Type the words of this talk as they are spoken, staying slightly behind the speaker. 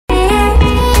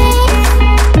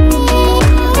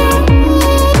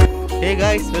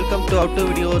to How to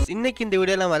Videos. இன்னைக்கு இந்த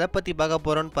வீடியோல நம்ம எதை பத்தி பார்க்க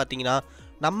போறோம்னு பாத்தீங்கன்னா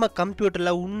நம்ம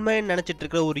கம்ப்யூட்டர்ல உண்மைன்னு நினைச்சிட்டு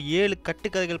இருக்கிற ஒரு 7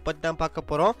 கட்டுக்கதைகள் பத்தி தான் பார்க்க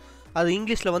போறோம். அது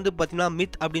இங்கிலீஷ்ல வந்து பாத்தீங்கன்னா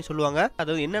மித் அப்படின்னு சொல்லுவாங்க.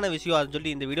 அது என்னென்ன விஷயம் அது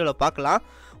சொல்லி இந்த வீடியோல பார்க்கலாம்.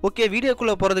 ஓகே,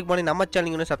 வீடியோக்குள்ள போறதுக்கு முன்னாடி நம்ம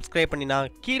சேனலுக்கு இன்னும் சப்ஸ்கிரைப் பண்ணினா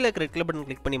கீழ இருக்கிற கிளிக் பட்டன்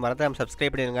கிளிக் பண்ணி மறக்காம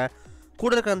சப்ஸ்கிரைப் பண்ணிடுங்க.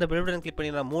 கூட இருக்கிற அந்த பெல் பட்டன் கிளிக்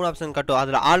பண்ணி 3 ஆப்ஷன் காட்டும்.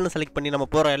 அதுல ஆல்னு செலக்ட் பண்ணி நம்ம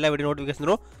போற எல்லா வீடியோ நோட்டிஃபிகேஷன்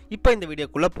வரும். இப்போ இந்த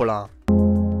வீடியோக்குள்ள போலாம்.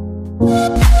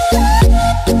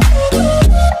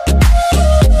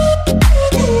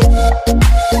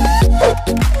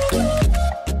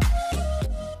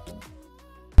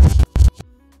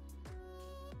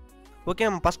 ஓகே,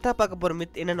 நம்ம ஃபஸ்ட்டாக பார்க்க போகிற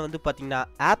மித் என்னென்னு வந்து பார்த்தீங்கன்னா,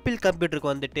 ஆப்பிள் கம்ப்யூட்டருக்கு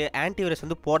வந்துட்டு ஆன்டிவைரஸ்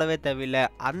வந்து போடவே தேவையில்லை.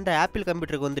 அந்த ஆப்பிள்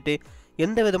கம்ப்யூட்டருக்கு வந்துட்டு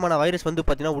எந்த விதமான வைரஸ் வந்து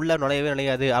பார்த்தீங்கன்னா உள்ளே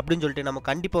நுழையாது அப்படின்னு சொல்லிட்டு நம்ம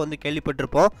கண்டிப்பாக வந்து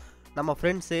கேள்விப்பட்டிருப்போம். நம்ம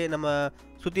ஃப்ரெண்ட்ஸு நம்ம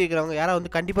சுற்றி இருக்கிறவங்க யாராவது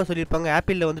வந்து கண்டிப்பாக சொல்லியிருப்பாங்க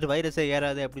ஆப்பிளில் வந்துட்டு வைரஸே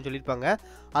ஏறாது அப்படின்னு சொல்லியிருப்பாங்க.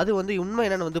 அது வந்து உண்மை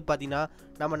என்னென்னு வந்து பார்த்தீங்கன்னா,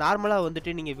 நம்ம நார்மலாக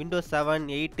வந்துட்டு நீங்கள் விண்டோஸ் 7,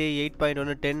 8,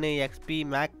 8.1, 10, XP,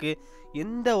 மேக்கு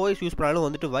எந்த ஓஎஸ் யூஸ் பண்ணாலும்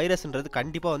வந்துட்டு வைரஸ்ன்றது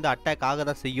கண்டிப்பாக வந்து அட்டாக் ஆக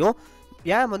தான் செய்யும்.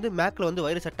 ஏன் வந்து மேக்கில் வந்து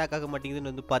வைரஸ் அட்டாக் ஆக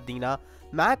மாட்டேங்குதுன்னு வந்து பார்த்தீங்கன்னா,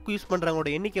 மேக் யூஸ் பண்ணுறவங்களோட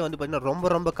எண்ணிக்கை வந்து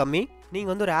பார்த்தீங்கன்னா ரொம்ப கம்மி.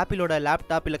 நீங்கள் வந்து ஒரு ஆப்பிளோட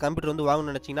லேப்டாப் இல்லை கம்ப்யூட்டர் வந்து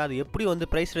வாங்கணும்னு நினச்சிங்கன்னா அது எப்படி வந்து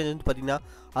ப்ரைஸ் ரேஞ்ச் வந்து பார்த்தீங்கன்னா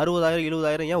 60,000,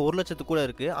 70,000 ஏன் 1 லட்சத்து கூட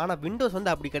இருக்குது. ஆனால் விண்டோஸ்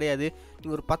வந்து அப்படி கிடையாது.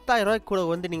 நீங்கள் ஒரு 10,000 ரூபாய்க்கு கூட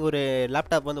வந்து நீங்கள் ஒரு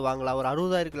லேப்டாப் வந்து வாங்கலாம், ஒரு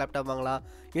 60,000 லேப்டாப் வாங்கலாம்.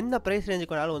 என்ன ப்ரைஸ்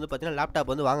ரேஞ்சுக்கு வேணாலும் வந்து பார்த்தீங்கன்னா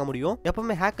லேப்டாப் வந்து வாங்க முடியும்.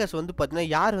 எப்பவுமே ஹேக்கர்ஸ் வந்து பார்த்தீங்கன்னா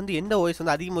யார் வந்து எந்த ஓஎஸ்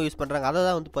வந்து அதிகமாக யூஸ் பண்ணுறாங்க அதை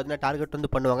தான் வந்து பார்த்தீங்கன்னா டார்கெட்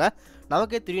வந்து பண்ணுவாங்க.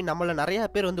 நமக்கே தெரியும், நம்மள நிறையா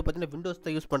பேர் வந்து பார்த்தீங்கன்னா விண்டோஸ்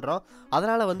தான் யூஸ் பண்ணுறோம்.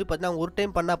 அதனால் வந்து பார்த்தீங்கன்னா ஒரு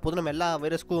டைம் பண்ணால் போதும் நம்ம எல்லா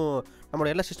வைரஸ்க்கும் நம்மளோட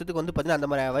எல்லா சிஸ்டத்துக்கும் வந்து பார்த்தீங்கன்னா அந்த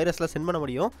மாதிரி வைரஸ்லாம் சென்ட் பண்ண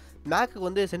முடியும். மேக்கு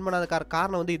வந்து சென்ட் பண்ணாத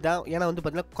காரணம் வந்து இதுதான். ஏன்னா வந்து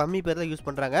பார்த்தீங்கன்னா கம்மி பேர் தான் யூஸ்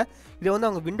பண்ணுறாங்க. இதை வந்து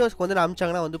அவங்க விண்டோஸ்க்கு வந்து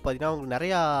அனுப்பிச்சாங்கன்னா வந்து பார்த்தீங்கன்னா அவங்களுக்கு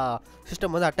நிறையா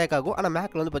சிஸ்டம் வந்து அட்டாக் ஆகும். ஆனால்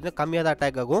மேக்கில் வந்து பார்த்தீங்கன்னா கம்மியாக தான்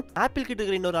அட்டாக் ஆகும். ஆப்பிள் கிட்ட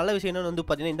இருக்கிற இன்னொரு நல்ல விஷயம் என்னன்னு வந்து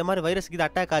பார்த்தீங்கன்னா, இந்த மாதிரி வைரஸ்க்கு இது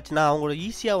அட்டாக் ஆச்சுன்னா அவங்களோட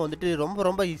ஈஸியாக வந்துட்டு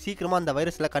ரொம்ப சீக்கிரமாக அந்த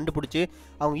வைரஸில் கண்டுபிடிச்சி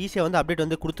அவங்க ஈஸியாக வந்து அப்டேட்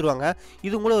வந்து கொடுத்துருவாங்க.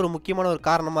 இது கூட ஒரு முக்கியமான ஒரு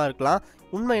காரணமாக இருக்கலாம்.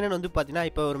 உண்மை என்னென்னு வந்து பார்த்தீங்கன்னா,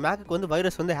 இப்போ ஒரு மேக்கு வந்து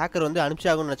வைரஸ் வந்து ஹேக்கர் வந்து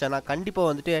அனுப்பிச்சாகணும்னு நினச்சானா கண்டிப்பாக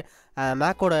வந்துட்டு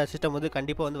மேக்கோட சிஸ்டம் வந்து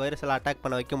கண்டிப்பாக வந்து வைரஸ் எல்லாம் அட்டாக்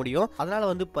பண்ண வைக்க முடியும். அதனால்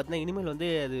வந்து பார்த்தீங்கன்னா இனிமேல் வந்து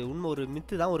அது உண்மை ஒரு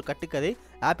மித்து தான், ஒரு கட்டுக்கதை.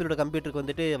 ஆப்பிளோட கம்ப்யூட்டருக்கு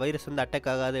வந்துட்டு வைரஸ் வந்து அட்டாக்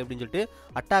ஆகாது அப்படின்னு சொல்லிட்டு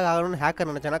அட்டாக் ஆகணும்னு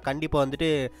ஹேக்கர் நினச்சானா கண்டிப்பாக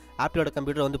வந்துட்டு ஆப்பிளோட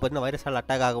கம்ப்யூட்டர் வந்து பார்த்தீங்கன்னா வைரஸால்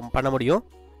அட்டாக் பண்ண முடியும்.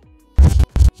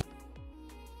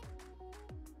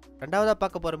 ரெண்டாவதாக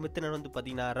பார்க்க போகிற மித்து என்னன்னு வந்து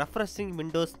பார்த்தீங்கன்னா, ரெஃப்ரெஷிங்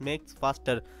விண்டோஸ் மேக்ஸ்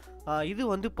ஃபாஸ்டர். இது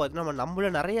வந்து பார்த்தீங்கன்னா நம்மள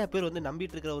நிறையா பேர் வந்து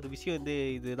நம்பிட்டு இருக்கிற ஒரு விஷயம் வந்து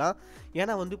இதுதான்.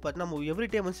 ஏன்னா வந்து பார்த்தீங்கன்னா நம்ம எவ்ரி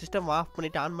டைம் வந்து சிஸ்டம் ஆஃப்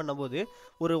பண்ணிவிட்டு ஆன் பண்ணும்போது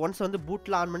ஒரு ஒன்ஸ் வந்து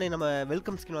பூட்டில் ஆன் பண்ணி நம்ம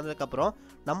வெல்கம் ஸ்கிரீன் வந்ததுக்கப்புறம்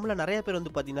நம்மள நிறைய பேர்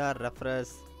வந்து பார்த்தீங்கன்னா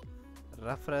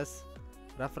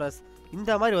ரெஃப்ரெஷ்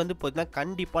இந்த மாதிரி வந்து பார்த்தீங்கன்னா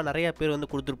கண்டிப்பாக நிறையா பேர் வந்து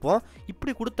கொடுத்துருப்போம்.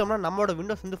 இப்படி கொடுத்தோம்னா நம்மளோட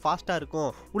விண்டோஸ் வந்து ஃபாஸ்ட்டாக இருக்கும்,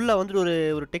 உள்ளே வந்துட்டு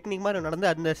ஒரு டெக்னிக் மாதிரி நடந்து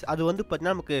அது வந்து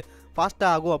பார்த்தீங்கன்னா நமக்கு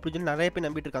ஃபாஸ்ட்டாக ஆகும் அப்படின்னு சொல்லி நிறைய பேர்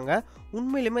நம்பிட்டு இருக்காங்க.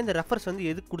 உண்மையிலுமே இந்த ரெஃபரன்ஸ் வந்து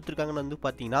எதுக்கு கொடுத்துருக்காங்கன்னு வந்து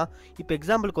பார்த்தீங்கன்னா, இப்போ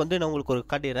எக்ஸாம்பிளுக்கு வந்து நான் உங்களுக்கு ஒரு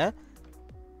காட்டிடுறேன்.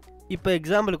 இப்போ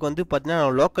எக்ஸாம்பிளுக்கு வந்து பார்த்தீங்கன்னா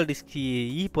நான் லோக்கல் டிஸ்க்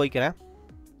சி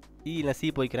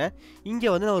போய்க்கிறேன். இங்கே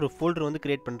வந்து நான் ஒரு ஃபோல்டர் வந்து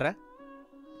க்ரியேட் பண்ணுறேன்.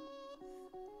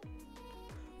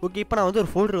 ஓகே, இப்போ நான் வந்து ஒரு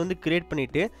ஃபோல்டர் வந்து க்ரியேட்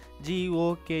பண்ணிவிட்டு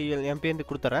GOKL எம்பி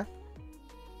கொடுத்துட்றேன்.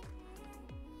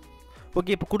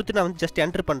 ஓகே, இப்போ கொடுத்து நான் வந்து ஜஸ்ட்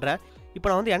என்ட்ரு பண்ணுறேன். இப்போ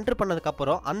நான் வந்து என்ட்ரு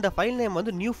பண்ணதுக்கப்புறம் அந்த ஃபைல் நேம்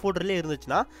வந்து நியூ ஃபோல்டர்லேயே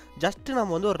இருந்துச்சுன்னா ஜஸ்ட்டு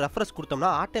நம்ம வந்து ஒரு ரெஃபரன்ஸ் கொடுத்தோம்னா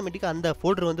ஆட்டோமேட்டிக்காக அந்த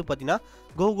ஃபோல்டர் வந்து பார்த்தீங்கன்னா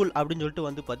கூகுள் அப்படின்னு சொல்லிட்டு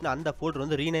வந்து பார்த்தீங்கன்னா அந்த ஃபோல்டர்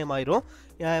வந்து ரீநேம் ஆயிரும்.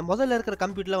 முதல்ல இருக்கிற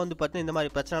கம்ப்யூட்டரில் வந்து பார்த்தீங்கன்னா இந்த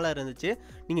மாதிரி பிரச்சனைலாம் இருந்துச்சு.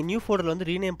 நீங்கள் நியூ ஃபோல்டரில் வந்து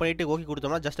ரீநேம் பண்ணிவிட்டு ஓகே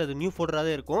கொடுத்தோம்னா ஜஸ்ட் அது நியூ ஃபோல்டராக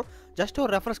தான் இருக்கும். ஜஸ்ட்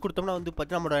ஒரு ரெஃபரன்ஸ் கொடுத்தோம்னா வந்து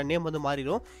பார்த்தீங்கன்னா நம்மளோட நேம் வந்து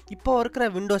மாறிடும். இப்போ இருக்கிற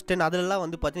விண்டோஸ் 10 அதிலலாம்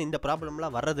வந்து பார்த்தீங்கன்னா இந்த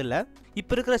ப்ராப்ளம்லாம் வரதில்லை.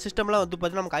 இப்போ இருக்கிற சிஸ்டம்லாம் வந்து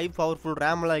பார்த்தீங்கன்னா நமக்கு பவர்ஃபுல்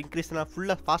ரேம்லாம் இன்க்ரீஸ்லாம்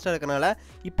ஃபுல்லாக ஃபாஸ்ட்டாக இருக்கிறனால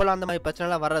இப்போலாம் அந்த மாதிரி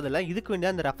பிரச்சனைலாம் வரதில்லை. இதுக்கு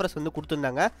வேண்டிய அந்த ரெஃபரன்ஸ் வந்து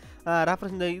கொடுத்துருந்தாங்க.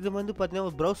 ரெஃபரன்ஸ் இது வந்து பார்த்தீங்கன்னா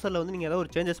ஒரு ப்ரௌசரில் வந்து நீங்கள் ஏதாவது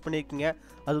ஒரு சேஞ்சஸ் பண்ணியிருக்கீங்க,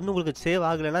 அது வந்து உங்களுக்கு சேவ்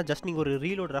ஆகலைன்னா ஜஸ்ட் நீங்கள் ஒரு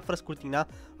ரீலோட் ரெஃபரன்ஸ் கொடுத்தீங்கன்னா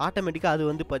ஆட்டோமேட்டிக்காக அது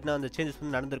வந்து பார்த்தீங்கன்னா அந்த சேஞ்சஸ்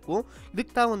வந்து நடந்திருக்கும்.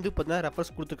 இதுக்கு தான் வந்து பார்த்தீங்கன்னா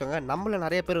ரெஃபரன்ஸ் கொடுத்துருக்காங்க. நம்மள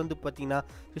நிறைய பேர் வந்து பார்த்தீங்கன்னா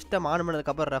சிஸ்டம் ஆன்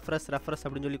பண்ணதுக்கப்புறம் ரெஃபரன்ஸ்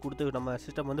அப்படின்னு சொல்லி கொடுத்து நம்ம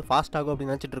சிஸ்டம் வந்து ஃபாஸ்ட் ஆகும்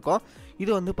அப்படின்னு நினச்சிட்டு இருக்கோம்.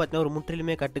 இது வந்து பார்த்தீங்கன்னா ஒரு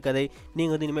முற்றிலுமே கட்டுக்கதை.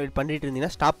 நீங்கள் வந்து இனிமேல் பண்ணிட்டு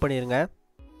இருந்தீங்கன்னா ஸ்டாப் பண்ணிடுங்க.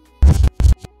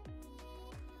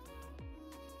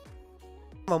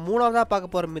 நம்ம மூணாவதாக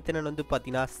பார்க்க போகிற மித் என்னன்னு வந்து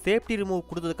பார்த்தீங்கன்னா, சேஃப்டி ரிமூவ்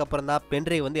கொடுத்ததுக்கப்புறம் தான்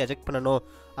பென்ட்ரைவ் வந்து எஜெக்ட் பண்ணணும்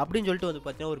அப்படின்னு சொல்லிட்டு வந்து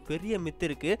பார்த்தீங்கன்னா ஒரு பெரிய மித்து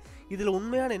இருக்குது. இதில்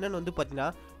உண்மையான என்னென்னு வந்து பார்த்தீங்கன்னா,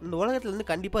 இந்த உலகத்தில் வந்து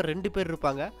கண்டிப்பாக 2 பேர்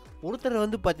இருப்பாங்க. ஒருத்தர்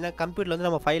வந்து பார்த்தீங்கன்னா கம்ப்யூட்டரில் வந்து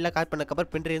நம்ம ஃபைலாக காப்பி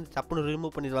பண்ணக்கப்புறம் பென்ட்ரைவ் வந்து சப்புன்னு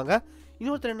ரிமூவ் பண்ணிடுவாங்க.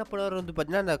 இன்னொருத்தர் என்ன பண்ணுவார் வந்து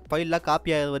பார்த்தீங்கன்னா அந்த ஃபைலாக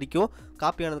காப்பி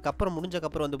ஆனதுக்கப்புறம்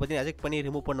முடிஞ்சக்கப்புறம் வந்து பார்த்தீங்கன்னா எஜெக்ட் பண்ணி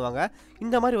ரிமூவ் பண்ணுவாங்க.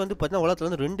 இந்த மாதிரி வந்து பார்த்தீங்கன்னா உலகத்தில்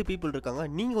வந்து 2 பீப்புள் இருக்காங்க.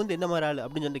 நீங்கள் வந்து எந்த மாதிரி ஆள்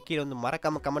அப்படின்னு சொல்லி கீழே வந்து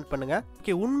மறக்காமல் கமெண்ட் பண்ணுங்கள்.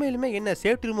 ஓகே, உண்மையிலுமே என்ன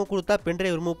சேஃப்டி ரிமூவ் கொடுத்தா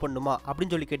பென்ட்ரைவ் ரிமூவ் பண்ணுமா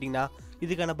அப்படின்னு சொல்லி கேட்டிங்கன்னா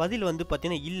இதுக்கான பதில் வந்து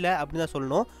பார்த்தீங்கன்னா இல்லை அப்படின்னு தான்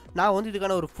சொல்லணும். நான் வந்து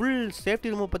இதுக்கான ஒரு ஃபுல்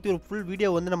சேஃப்டி ரூமை பற்றி ஒரு ஃபுல் வீடியோ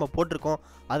வந்து நம்ம போட்டிருக்கோம்.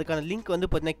 அதுக்கான லிங்க் வந்து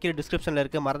பார்த்தீங்கன்னா கீழே டிஸ்கிரிப்ஷனில்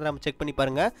இருக்குது, மறந்துடாமல் செக் பண்ணி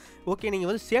பாருங்கள். ஓகே, நீங்கள்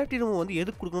வந்து சேஃப்டி ரூம் வந்து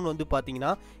எதுக்கு கொடுக்கணும்னு வந்து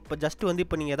பார்த்தீங்கன்னா, இப்போ ஜஸ்ட் வந்து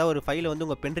இப்போ நீங்கள் ஏதாவது ஒரு ஃபைலை வந்து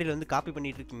உங்கள் பென்ட்ரைவில் வந்து காப்பி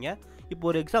பண்ணிட்டு இருக்கீங்க. இப்போ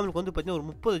ஒரு எக்ஸாம்பிளுக்கு வந்து பார்த்தீங்கன்னா ஒரு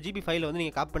 30 GB ஃபைலை வந்து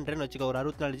நீங்கள் காப்பி பண்ணுறேன்னு வச்சுக்கோ. ஒரு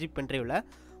 64 GB பென்ட்ரைவில்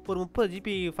ஒரு 30 GB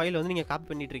ஃபைல் வந்து நீங்கள் காப்பி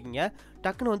பண்ணிட்டு இருக்கீங்க.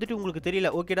 டக்குன்னு வந்துட்டு உங்களுக்கு தெரியல,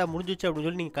 ஓகேடா முடிஞ்சிச்சு அப்படின்னு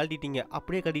சொல்லி நீங்கள் கழட்டிட்டீங்க.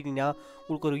 அப்படியே கழட்டிட்டீங்கன்னா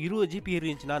உங்களுக்கு ஒரு 20 GB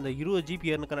இருந்துச்சுன்னா அந்த 20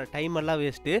 GB ஏறனுக்கான டைம் எல்லாம்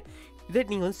வேஸ்ட்டு. இதே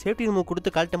நீங்கள் வந்து சேஃப்டி ரூம் கொடுத்து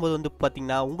கழட்டும் போது வந்து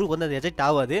பார்த்தீங்கன்னா உங்களுக்கு வந்து அது எஜெக்ட்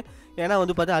ஆகாது. ஏன்னா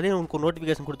வந்து பார்த்தா அதே உங்களுக்கு ஒரு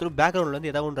நோட்டிஃபிகேஷன் கொடுத்துரும், பேக்ரவுண்டில்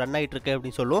வந்து ஏதாவது ஒன்று ரன் ஆகிட்டு இருக்கு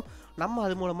அப்படின்னு சொல்லும். நம்ம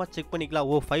அது மூலமாக செக் பண்ணிக்கலாம்,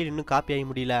 ஓ ஃபைல் இன்னும் காப்பி ஆகி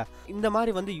முடியல. இந்த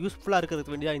மாதிரி வந்து யூஸ்ஃபுல்லாக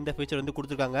இருக்கிறதுக்கு வேண்டிய இந்த ஃபீச்சர் வந்து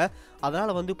கொடுத்துருக்காங்க.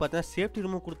 அதனால் வந்து பார்த்தீங்கன்னா சேஃப்டி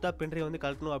ரூம் கொடுத்தா பென்ட்ரைவ் வந்து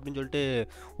கழட்டணும் அப்படின்னு சொல்லிட்டு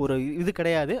ஒரு இது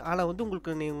கிடையாது. ஆனால் வந்து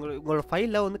உங்களுக்கு உங்களோட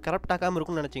ஃபைலில் வந்து கரெக்ட் ஆகாமல்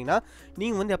இருக்கும்னு நினச்சிங்கன்னா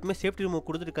நீங்கள் வந்து எப்பவுமே சேஃப்டி ரூம்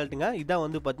கொடுத்துட்டு கழட்டுங்க. இதான்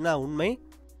வந்து பார்த்தீங்கன்னா உண்மை.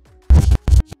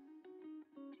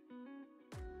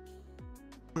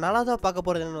 நாலாவதாக பார்க்க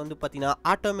போகிறது என்னென்னு வந்து பார்த்தீங்கன்னா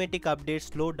automatic update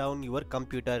slow down your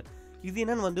computer. இது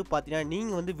என்னென்னு வந்து பார்த்தீங்கன்னா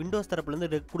நீங்கள் வந்து விண்டோஸ்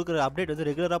தரப்புலேருந்து கொடுக்குற அப்டேட் வந்து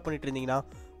ரெகுலராக பண்ணிட்டு இருந்தீங்கன்னா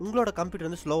உங்களோட கம்ப்யூட்டர்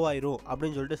வந்து ஸ்லோ ஆயிரும்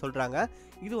அப்படின்னு சொல்லிட்டு சொல்கிறாங்க.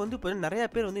 இது வந்து பார்த்தீங்கன்னா நிறையா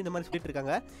பேர் வந்து இந்த மாதிரி சொல்லிட்டு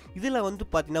இருக்காங்க. இதில் வந்து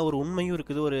பார்த்தீங்கன்னா ஒரு உண்மையும்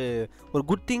இருக்குது, ஒரு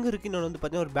குட் திங் இருக்குது, இன்னொன்று வந்து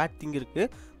பார்த்தீங்கன்னா ஒரு பேட் திங்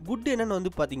இருக்குது. குட் என்னென்னு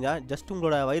வந்து பார்த்தீங்கன்னா ஜஸ்ட்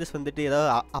உங்களோட வைரஸ் வந்துட்டு ஏதாவது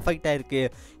அஃபெக்ட் ஆகிருக்கு,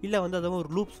 இல்லை வந்து அதாவது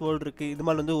ஒரு லூப்ஸ் வேர்ல்டு இருக்குது, இது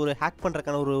மாதிரி வந்து ஒரு ஹேக்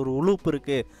பண்ணுறதுக்கான ஒரு லூப்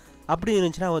இருக்குது அப்படி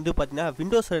இருந்துச்சுன்னா வந்து பார்த்தீங்கன்னா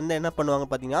விண்டோஸில் இருந்து என்ன பண்ணுவாங்க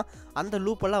பார்த்தீங்கன்னா அந்த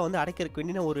லூப்பெல்லாம் வந்து அடைக்கிறதுக்கு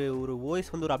வேண்டிய ஒரு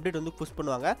ஓஎஸ் வந்து ஒரு அப்டேட் வந்து புஷ்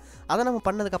பண்ணுவாங்க. அதை நம்ம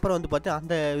பண்ணதுக்கப்புறம் வந்து பார்த்தீங்கன்னா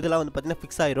அந்த இதெல்லாம் வந்து பார்த்தீங்கன்னா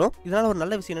ஃபிக்ஸ் ஆயிரும். இதனால் ஒரு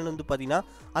நல்ல விஷயம் என்னென்னு வந்து பார்த்தீங்கன்னா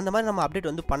அந்த மாதிரி நம்ம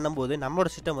அப்டேட் வந்து பண்ணும்போது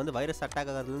நம்மளோட சிஸ்டம் வந்து வைரஸ்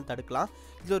அட்டாக் ஆகிறதுலேருந்து தடுக்கலாம்.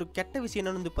 இது ஒரு கெட்ட விஷயம்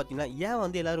என்னென்னு வந்து பார்த்தீங்கன்னா ஏன்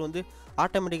வந்து எல்லோரும் வந்து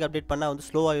ஆட்டோமேட்டிக் அப்டேட் பண்ணால் வந்து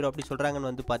ஸ்லோ ஆயிரும் அப்படி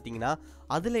சொல்கிறாங்கன்னு வந்து பார்த்தீங்கன்னா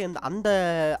அதில் அந்த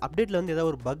அப்டேட்டில் வந்து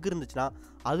ஏதாவது ஒரு பக் இருந்துச்சுன்னா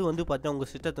அது வந்து பார்த்தீங்கன்னா உங்கள்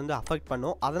சிஸ்டத்தை வந்து அஃபெக்ட்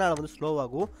பண்ணும், அதனால் வந்து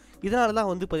ஸ்லோவாகும். இதனால தான்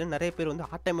வந்து பார்த்தீங்கன்னா நிறைய பேர் வந்து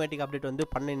ஆட்டோமேட்டிக் அப்டேட் வந்து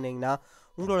பண்ணியிருந்தீங்கன்னா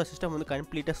உங்களோட சிஸ்டம் வந்து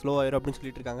கம்ப்ளீட்டாக ஸ்லோ ஆயிரும் அப்படின்னு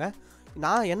சொல்லிட்டு இருக்காங்க.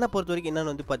 நான் என்ன பொறுத்த வரைக்கும்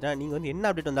என்னென்னு வந்து பார்த்தீங்கன்னா நீங்கள் வந்து என்ன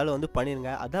அப்டேட் வந்தாலும் வந்து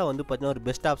பண்ணிடுங்க, அதான் வந்து பார்த்தீங்கன்னா ஒரு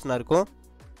பெஸ்ட் ஆப்ஷனாக இருக்கும்.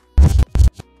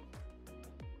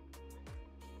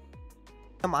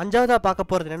 நம்ம அஞ்சாவதாக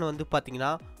பார்க்க போகிறது என்னென்னு வந்து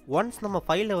பார்த்தீங்கன்னா ஒன்ஸ் நம்ம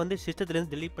ஃபைலை வந்து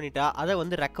சிஸ்டத்துலேருந்து டெலீட் பண்ணிட்டா அதை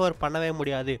வந்து ரெக்கவர் பண்ணவே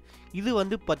முடியாது. இது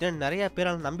வந்து பார்த்தீங்கன்னா நிறையா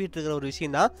பேரால் நம்பிட்டு இருக்கிற ஒரு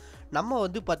விஷயம் தான். நம்ம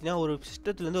வந்து பார்த்தீங்கன்னா ஒரு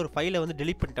சிஸ்டத்துலேருந்து ஒரு ஃபைலை வந்து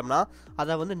டெலீட் பண்ணிட்டோம்னா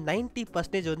அதை வந்து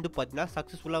 90% வந்து பார்த்தீங்கன்னா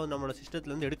சக்ஸஸ்ஃபுல்லாக வந்து நம்மளோட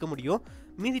சிஸ்டத்துலேருந்து எடுக்க முடியும்.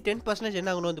 மீதி 10%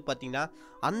 என்ன ஆகணும் வந்து பார்த்தீங்கன்னா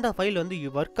அந்த ஃபைல் வந்து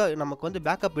நமக்கு வந்து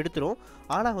பேக்கப் எடுத்துரும்,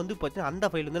 ஆனால் வந்து பார்த்தீங்கன்னா அந்த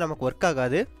ஃபைல் வந்து நமக்கு ஒர்க்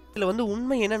ஆகாது. இதில் வந்து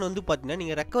உண்மை என்னென்னு வந்து பார்த்தீங்கன்னா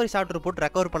நீங்கள் ரெக்கவரி சாஃப்ட்வேர் போட்டு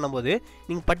ரெக்கவர் பண்ணும்போது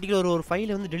நீங்கள் பர்டிகுலர் ஒரு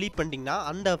ஃபைலை வந்து டெலீட் பண்ணிட்டீங்கன்னா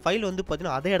அந்த ஃபைல் வந்து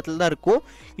பார்த்தீங்கன்னா அதே இடத்துல தான் இருக்கும்.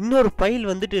 இன்னொரு ஃபைல்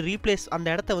வந்துட்டு அந்த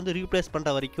இடத்த வந்து ரீப்ளேஸ்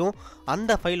பண்ணுற வரைக்கும்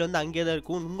அந்த ஃபைல் வந்து அங்கேயே தான்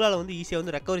இருக்கும். உங்களால் வந்து ஈஸியாக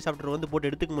வந்து ரெக்கவரி சாஃப்ட்வேர் வந்து போட்டு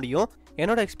எடுத்துக்க முடியும்.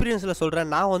 என்னோட எக்ஸ்பீரியன்ஸில் சொல்கிறேன்,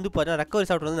 நான் வந்து பார்த்தீங்கன்னா ரெக்கவரி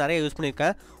சாஃப்ட்வேர் வந்து நிறைய யூஸ்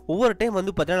பண்ணியிருக்கேன். ஒவ்வொரு டைம்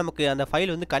வந்து பார்த்தீங்கன்னா நமக்கு அந்த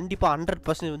ஃபைல் வந்து கண்டிப்பாக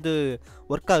 100% வந்து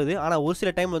ஒர்க் ஆகுது. ஆனால் ஒரு சில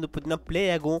டைம் வந்து பார்த்தீங்கன்னா ப்ளே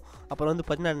ஆகும், அப்புறம் வந்து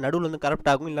பார்த்தீங்கன்னா நடுவில் வந்து கரெக்ட்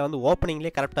ஆகும், இல்லை வந்து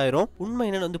ஓப்பனிங்லேயே கரெக்ட் ஆயிரும். உண்மை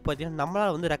என்னென்னு வந்து பார்த்தீங்கன்னா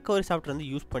நம்மளால் வந்து ரெக்கவரி சாஃப்ட்வேர் வந்து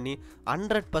யூஸ் பண்ணி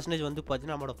 100% வந்து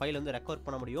பார்த்தீங்கன்னா நம்மளோட ஃபைல் வந்து ரெக்கவர்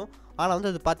பண்ண முடியும். ஆனால்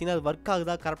வந்து அது பார்த்தீங்கன்னா அது ஒர்க்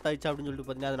ஆகுதா கரெக்ட் ஆகிடுச்சு அப்படின்னு சொல்லிட்டு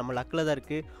பார்த்தீங்கன்னா அது நம்ம லக்கில் தான்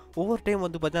இருக்குது. ஒவ்வொரு டைம்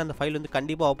வந்து பார்த்தீங்கன்னா அந்த ஃபைல் வந்து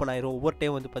கண்டிப்பாக ஓப்பன் ஆயிரும், ஒவ்வொரு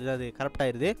டைம் வந்து பார்த்தீங்கன்னா அது கரெக்ட்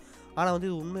ஆயிடுது. ஆனால் வந்து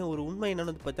உண்மை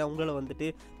என்னென்னு வந்து பார்த்தீங்கன்னா உங்களை வந்துட்டு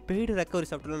பெய்டு ரெக்கவரி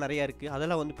சாஃப்ட்வேர்லாம் நிறையா இருக்குது,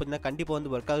 அதெல்லாம் வந்து பார்த்தீங்கன்னா கண்டிப்பாக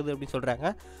வந்து ஒர்க் ஆகுது அப்படின்னு சொல்கிறாங்க.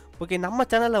 ஓகே, நம்ம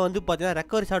சேனலில் வந்து பார்த்தீங்கன்னா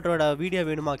ரெக்கவரி சாஃப்ட்வேரோட வீடியோ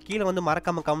வேணுமா கீழே வந்து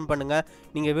மறக்காமல் கமெண்ட் பண்ணுங்கள்.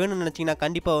 நீங்கள் வேணும்னு நினச்சிங்கன்னா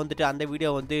கண்டிப்பாக வந்துட்டு அந்த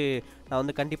வீடியோ வந்து நான்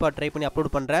வந்து கண்டிப்பாக ட்ரை பண்ணி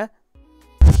அப்லோட் பண்ணுறேன்.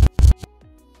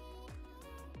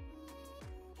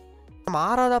 நம்ம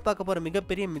ஆறாவதாக பார்க்க போகிற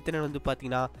மிகப்பெரிய மித்தனை வந்து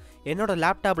பார்த்தீங்கன்னா என்னோட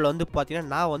லேப்டாப்பில் வந்து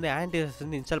பார்த்தீங்கன்னா நான் வந்து ஆன்டிவைரஸ்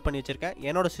வந்து இன்ஸ்டால் பண்ணி வச்சுருக்கேன்.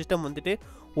 என்னோட சிஸ்டம் வந்துட்டு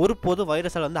ஒருபோதும்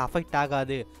வைரஸால் வந்து அஃபெக்ட்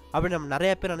ஆகாது அப்படின்னு நம்ம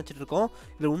நிறைய பேர் நினச்சிட்டு இருக்கோம்.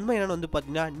 இதில் உண்மை என்னென்னு வந்து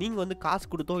பார்த்தீங்கன்னா நீங்கள் வந்து காசு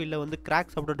கொடுத்தோ இல்லை வந்து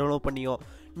கிராக் சாஃப்ட்வேர் டவுன்லோட் பண்ணியோ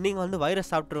நீங்கள் வந்து வைரஸ்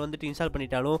சாஃப்ட்வேர் வந்துட்டு இன்ஸ்டால்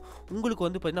பண்ணிட்டாலும் உங்களுக்கு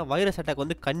வந்து பார்த்தீங்கன்னா வைரஸ் அட்டாக்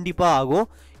வந்து கண்டிப்பாக ஆகும்.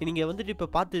 நீங்கள் வந்துட்டு இப்போ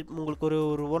பார்த்து உங்களுக்கு ஒரு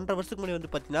 1.5 வருஷத்துக்கு முன்னாடி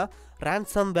வந்து பார்த்தீங்கன்னா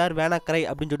ரேன்சம் வேர் வேனாக்ரை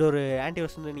அப்படின்னு சொல்லிட்டு ஒரு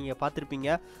ஆன்டிவைரஸ் வந்து நீங்கள் பார்த்துருப்பீங்க.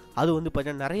 அது வந்து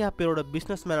பார்த்தீங்கன்னா நிறையா பேரோட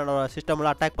பிஸ்னஸ் மேனோட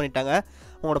சிஸ்டம்லாம் அட்டாக் பண்ணிட்டாங்க.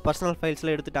 உங்களோட பர்சனல்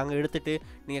ஃபைல்ஸ்லாம் எடுத்துட்டு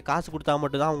நீங்கள் காசு கொடுத்தா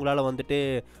மட்டும்தான் உங்களால் வந்துட்டு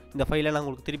இந்த ஃபைலெல்லாம்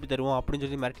உங்களுக்கு திருப்பி தருவோம் அப்படின்னு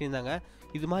சொல்லி மிரட்டியிருந்தாங்க.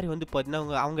 இது மாதிரி வந்து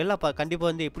பார்த்தீங்கன்னா அவங்க எல்லாம் கண்டிப்பாக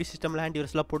வந்து எப்படி சிஸ்டமில்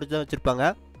ஆன்டிவைரஸ்லாம் போட்டு தான் வச்சுருப்பாங்க.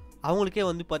 அவங்களுக்கே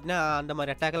வந்து பார்த்தீங்கன்னா அந்த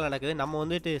மாதிரி அட்டாக்லாம் நடக்குது. நம்ம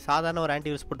வந்துட்டு சாதாரண ஒரு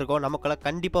ஆன்டிவைரஸ் போட்டிருக்கோம், நமக்கெல்லாம்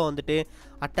கண்டிப்பாக வந்துட்டு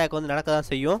அட்டாக் வந்து நடக்க தான்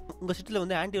செய்யும். உங்கள் சிஸ்டத்தில்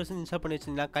வந்து ஆன்டிவைரஸ் இன்ஸ்டால் பண்ணி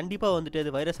வச்சிங்கன்னா கண்டிப்பாக வந்துட்டு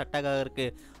அது வைரஸ் அட்டாக் ஆகிறதுக்கு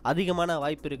அதிகமான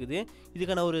வாய்ப்பு இருக்குது.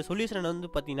 இதுக்கான ஒரு சொல்யூஷன் வந்து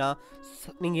பார்த்தீங்கன்னா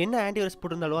நீங்கள் என்ன ஆன்டிவைரஸ்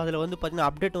போட்டிருந்தாலும் அதில் வந்து பார்த்தீங்கன்னா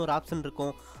அப்டேட்னு ஒரு ஆப்ஷன்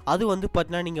இருக்கும். அது வந்து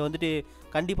பார்த்தீங்கன்னா நீங்கள் வந்துட்டு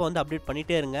கண்டிப்பாக வந்து அப்டேட்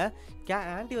பண்ணிகிட்டே இருங்க.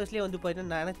 ஆன்டிவைரஸ்லேயே வந்து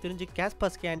பார்த்தீங்கன்னா எனக்கு தெரிஞ்சு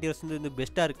Kaspersky Antivirus வந்து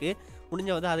பெஸ்ட்டாக இருக்குது.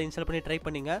 முடிஞ்ச வந்து அதை இன்ஸ்டால் பண்ணி ட்ரை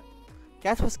பண்ணுங்க.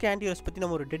 Kaspersky Antivirus பற்றி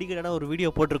நம்ம ஒரு டெடிகேட்டான ஒரு வீடியோ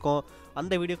போட்டிருக்கோம்.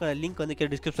 அந்த வீடியோக்கான லிங்க் வந்து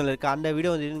கீழே டிஸ்கிரிப்ஷனில் இருக்குது. அந்த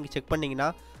வீடியோ வந்து நீங்கள் செக் பண்ணிங்கன்னா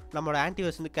நம்மளோட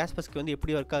ஆன்டிவைரஸ் வந்து Kaspersky வந்து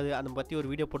எப்படி இருக்காது அதை பற்றி ஒரு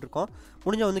வீடியோ போட்டிருக்கோம்.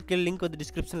 முடிஞ்ச வந்து கீழே லிங்க் வந்து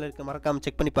டிஸ்கிரிப்ஷனில் இருக்க, மறக்காமல்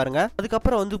செக் பண்ணி பாருங்கள்.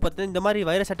 அதுக்கப்புறம் வந்து பார்த்தீங்கன்னா இந்த மாதிரி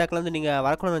வைரஸ் அட்டாக்ல வந்து நீங்கள்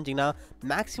வரக்கணும்னு நினச்சிங்கன்னா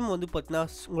மேக்ஸிமம் வந்து பார்த்தீங்கன்னா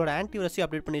உங்களோட ஆன்டிவைரஸையும்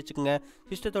அப்டேட் பண்ணி வச்சுக்கோங்க.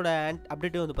 சிஸ்டத்தோட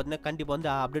அப்டேட்டும் வந்து பார்த்தீங்கன்னா கண்டிப்பாக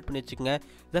வந்து அப்டேட் பண்ணி வச்சுக்கோங்க.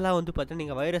 இதெல்லாம் வந்து பார்த்தீங்கன்னா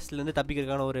நீங்கள் வைரஸ்லேருந்து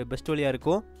தப்பிக்கிறதுக்கான ஒரு பெஸ்ட் வழியாக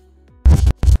இருக்கும்.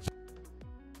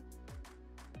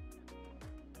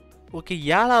 ஓகே,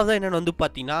 ஏழாவதாக என்னென்னு வந்து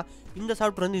பார்த்தீங்கன்னா இந்த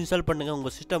சாஃப்ட்வேர் வந்து இன்ஸ்டால் பண்ணுங்கள்.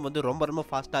 உங்கள் சிஸ்டம் வந்து ரொம்ப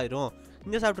ஃபாஸ்ட்டாகிடும்.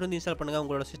 இந்த சாஃப்ட்வேர் வந்து இன்ஸ்டால் பண்ணுங்கள்,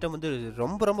 உங்களோட சிஸ்டம் வந்து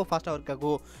ரொம்ப ஃபாஸ்ட்டாக ஒர்க்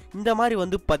ஆகும். இந்த மாதிரி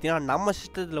வந்து பார்த்தீங்கன்னா நம்ம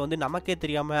சிஸ்டத்தில் வந்து நமக்கே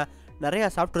தெரியாமல் நிறையா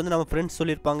சாஃப்ட்வேர் வந்து நம்ம ஃப்ரெண்ட்ஸ்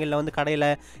சொல்லியிருப்பாங்க, இல்லை வந்து கடையில்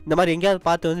இந்த மாதிரி எங்கேயாவது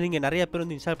பார்த்து வந்து நீங்கள் நிறைய பேர்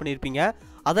வந்து இன்ஸ்டால் பண்ணியிருப்பீங்க.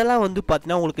 அதெல்லாம் வந்து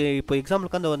பார்த்தீங்கன்னா உங்களுக்கு இப்போ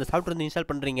எக்ஸாம்பிளுக்கு அந்த சாஃப்ட்வேர் வந்து இன்ஸ்டால்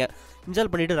பண்ணுறீங்க. இன்ஸ்டால்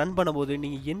பண்ணிவிட்டு ரன் பண்ணும்போது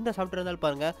நீங்கள் எந்த சாஃப்ட்வேர் இருந்தாலும்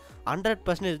பாருங்கள்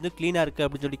 100% வந்து க்ளீனாக இருக்குது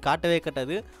அப்படின்னு சொல்லி காட்டவே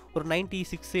காட்டாது. ஒரு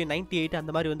 96, 98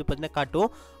 அந்த மாதிரி வந்து பார்த்தீங்கன்னா காட்டும்.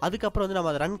 அதுக்கப்புறம் வந்து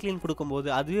நம்ம அதை ரன் க்ளீன்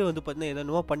கொடுக்கும்போது அதுவே வந்து பார்த்தீங்கன்னா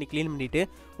எதோ பண்ணி க்ளீன் பண்ணிவிட்டு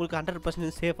உங்களுக்கு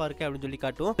 100% சேஃபாக இருக்குது அப்படின்னு சொல்லி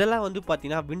காட்டும். இதெல்லாம் வந்து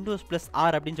பார்த்தீங்கன்னா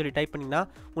Windows+R அப்படின்னு சொல்லி டைப் பண்ணிங்கன்னா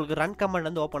உங்களுக்கு ரன் கமாண்ட்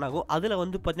வந்து ஓப்பன் ஆகும். அதில்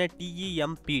வந்து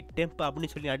பார்த்தீங்கன்னா temp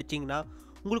அப்படின்னு சொல்லி அடிச்சிங்கன்னா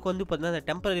உங்களுக்கு வந்து பார்த்தீங்கன்னா அந்த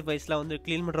டெம்பரரி ஃபைல்ஸ்லாம் வந்து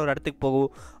க்ளீன் பண்ணுற ஒரு இடத்துக்கு போகும்.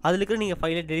 அதில் இருக்கிற நீங்கள்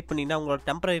ஃபைலை டெலிட் பண்ணிங்கன்னா உங்களோட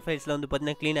டெம்பரரி ஃபைல்ஸில் வந்து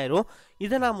பார்த்தீங்கன்னா க்ளீன் ஆயிரும்.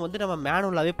 இதை நம்ம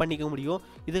மேனுவலாகவே பண்ணிக்க முடியும்.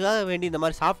 இதுக்காக வேண்டி இந்த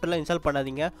மாதிரி சாஃப்ட்வேர்லாம் இன்ஸ்டால்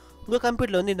பண்ணாதீங்க. உங்கள்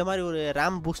கம்ப்யூட்டரில் வந்து இந்த மாதிரி ஒரு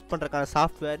ரேம் பூஸ்ட் பண்ணுறதுக்கான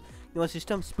சாஃப்ட்வேர், இந்த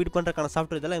சிஸ்டம் ஸ்பீட் பண்ணுறதுக்கான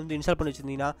சாஃப்ட்வேர் இதெல்லாம் வந்து இன்ஸ்டால் பண்ணி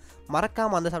வச்சிருந்தீங்கன்னா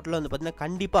மறக்காமல் அந்த சாஃப்ட்வேர் வந்து பார்த்தீங்கன்னா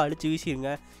கண்டிப்பாக அழிச்சு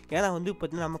வீசிடுங்க. ஏன்னா வந்து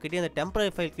பார்த்தீங்கன்னா நம்மக்கிட்டே அந்த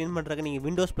டெம்பரரி ஃபைல் க்ளீன் பண்ணுறதுக்கு நீங்கள்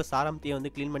Windows+R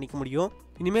வந்து க்ளீன் பண்ணிக்க முடியும்.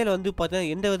 இனிமேல் வந்து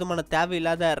பார்த்தீங்கன்னா எந்த விதமான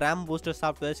தேவையில்லாத ரேம் பூஸ்டர்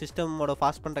சாஃப்ட்வேர், சிஸ்டமோட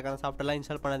ஃபாஸ்ட் பண்ணுறதுக்கான சாஃப்ட்வேர்லாம்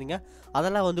இன்ஸ்டால் பண்ணாதீங்க.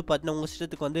 அதெல்லாம் வந்து பார்த்தீங்கன்னா உங்கள்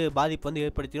சிஸ்டத்துக்கு வந்து பாதிப்பு வந்து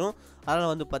ஏற்படுத்திடும். அதனால்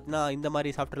வந்து பார்த்தீங்கன்னா இந்த மாதிரி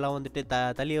சாஃப்ட்வேர்லாம் வந்துட்டு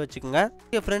தள்ளியே வச்சுக்கோங்க.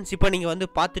 ஓகே ஃப்ரெண்ட்ஸ், இப்போ நீங்கள் வந்து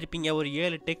பார்த்துருப்பீங்க ஒரு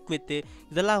 7 டெக் மித்து.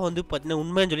 இதெல்லாம் வந்து பார்த்தீங்கன்னா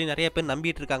உண்மைன்னு சொல்லி நிறைய பேர்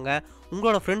நம்பிட்டு இருக்காங்க.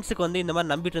 உங்களோட ஃப்ரெண்ட்ஸுக்கு வந்து இந்த மாதிரி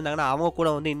நம்பிட்டு இருந்தாங்கன்னா அவங்க கூட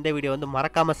வந்து இந்த வீடியோ வந்து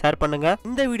மறக்காமல் ஷேர் பண்ணுங்கள்.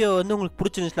 இந்த வீடியோ வந்து உங்களுக்கு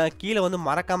பிடிச்சிருந்துச்சுன்னா கீழே வந்து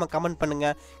மறக்காமல் கமெண்ட்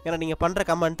பண்ணுங்கள். ஏன்னா நீங்கள் பண்ணுற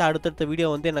கமெண்ட் தான் அடுத்தடுத்த வீடியோ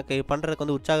வந்து எனக்கு பண்ணுறதுக்கு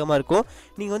வந்து உற்சாகமாக இருக்கும்.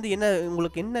 நீங்கள் வந்து உங்களுக்கு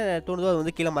என்ன தோணுதோ அது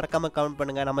வந்து கீழே மறக்காமல் கமெண்ட்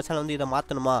பண்ணுங்கள். நம்ம சேனல் வந்து இதை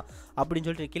மாற்றணுமா அப்படின்னு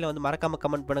சொல்லிட்டு கீழே வந்து மறக்காமல்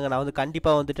கமெண்ட் பண்ணுங்கள். நான் வந்து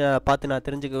கண்டிப்பாக வந்துட்டு பார்த்து நான்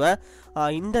தெரிஞ்சுக்குவேன்.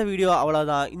 இந்த வீடியோ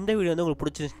அவ்வளோதான். இந்த வீடியோ வந்து உங்களுக்கு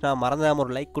பிடிச்சிருந்துச்சுன்னா மறந்தாமல்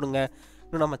ஒரு லைக் கொடுங்க.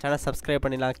 இன்னும் நம்ம சேனல் சப்ஸ்கிரைப்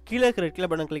பண்ணிடலாம். கீழே இருக்கிற ரெட்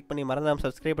பட்டன் கிளிக் பண்ணி மறந்தாமல்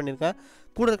சப்ஸ்கிரைப் பண்ணியிருக்கேன்.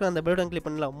 கூட இருக்கிற அந்த பெல் பட்டன் கிளிக்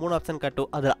பண்ணலாம். 3 ஆப்ஷன் காட்டும்.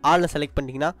 அதில் ஆல்னு செலக்ட்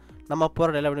பண்ணிட்டீங்கன்னா நம்ம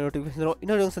போகிற எல்லா நோட்டிஃபிகேஷன் வரும்.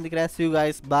 இன்னொரு சந்திக்கிறேன். See you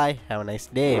guys. Bye. Have a nice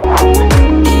day.